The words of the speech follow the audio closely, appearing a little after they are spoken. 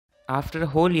After a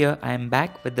whole year, I am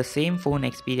back with the same phone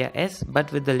Xperia S but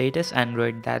with the latest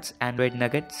Android, that's Android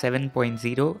Nougat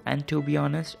 7.0, and to be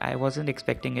honest, I wasn't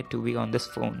expecting it to be on this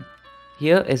phone.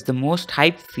 Here is the most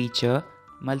hyped feature,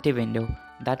 multi-window,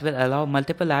 that will allow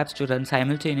multiple apps to run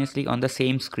simultaneously on the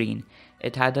same screen.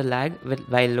 It had a lag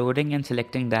while loading and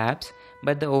selecting the apps,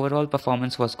 but the overall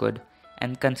performance was good.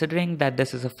 And considering that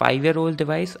this is a 5-year-old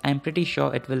device, I'm pretty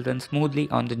sure it will run smoothly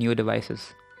on the new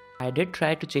devices. I did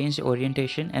try to change the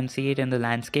orientation and see it in the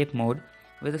landscape mode.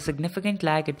 With a significant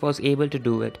lag it was able to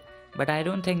do it, but I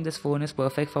don't think this phone is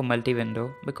perfect for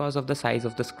multi-window because of the size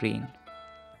of the screen.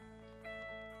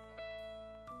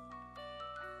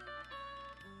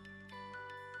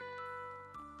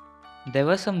 There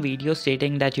were some videos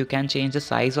stating that you can change the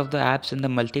size of the apps in the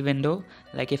multi-window,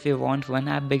 like if you want one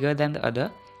app bigger than the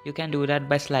other, you can do that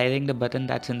by sliding the button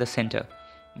that's in the center.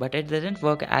 But it didn't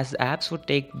work as the apps would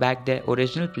take back their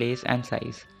original place and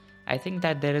size. I think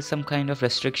that there is some kind of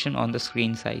restriction on the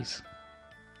screen size.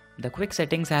 The quick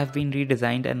settings have been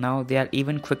redesigned and now they are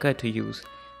even quicker to use.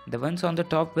 The ones on the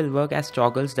top will work as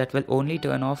toggles that will only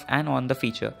turn off and on the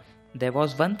feature. There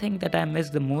was one thing that I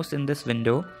missed the most in this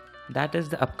window, that is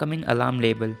the upcoming alarm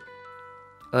label.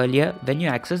 Earlier, when you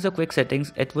access the quick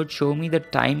settings, it would show me the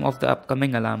time of the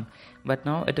upcoming alarm, but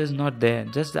now it is not there,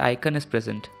 just the icon is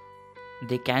present.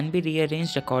 They can be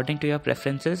rearranged according to your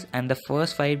preferences, and the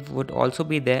first 5 would also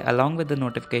be there along with the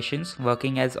notifications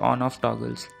working as on-off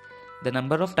toggles. The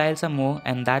number of tiles are more,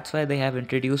 and that's why they have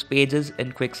introduced pages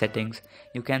in quick settings.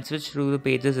 You can switch through the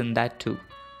pages in that too.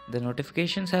 The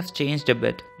notifications have changed a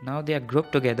bit. Now they are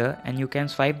grouped together and you can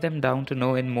swipe them down to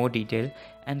know in more detail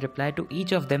and reply to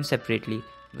each of them separately,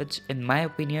 which in my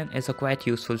opinion is a quite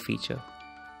useful feature.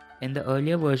 In the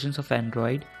earlier versions of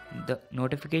Android, the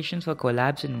notifications were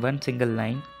collapsed in one single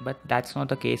line, but that's not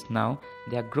the case now.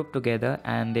 They are grouped together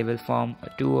and they will form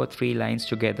 2 or 3 lines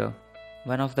together.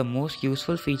 One of the most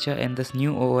useful features in this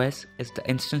new OS is the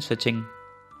instant switching.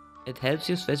 It helps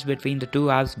you switch between the 2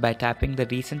 apps by tapping the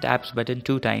recent apps button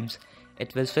 2 times.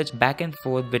 It will switch back and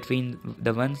forth between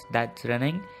the ones that's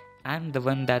running and the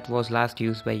one that was last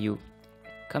used by you.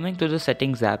 Coming to the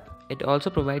settings app, it also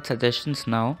provides suggestions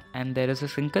now, and there is a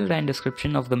single line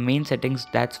description of the main settings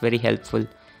that's very helpful.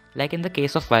 Like in the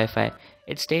case of Wi-Fi,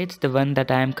 it states the one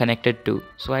that I am connected to,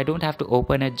 so I don't have to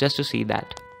open it just to see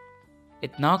that.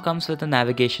 It now comes with a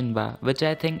navigation bar, which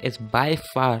I think is by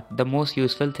far the most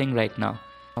useful thing right now.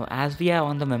 Now, as we are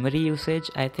on the memory usage,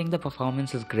 I think the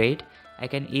performance is great. I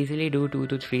can easily do 2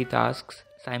 to 3 tasks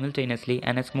simultaneously,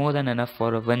 and it's more than enough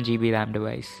for a 1 GB RAM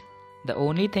device. The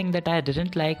only thing that I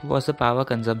didn't like was the power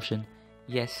consumption.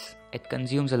 Yes, it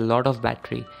consumes a lot of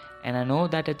battery, and I know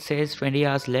that it says 20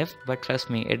 hours left, but trust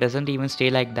me, it doesn't even stay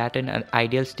like that in an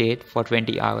ideal state for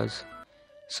 20 hours.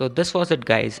 So this was it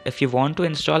guys. If you want to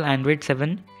install Android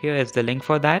 7, here is the link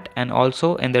for that and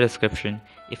also in the description.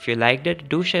 If you liked it,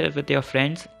 do share it with your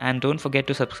friends and don't forget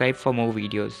to subscribe for more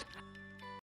videos.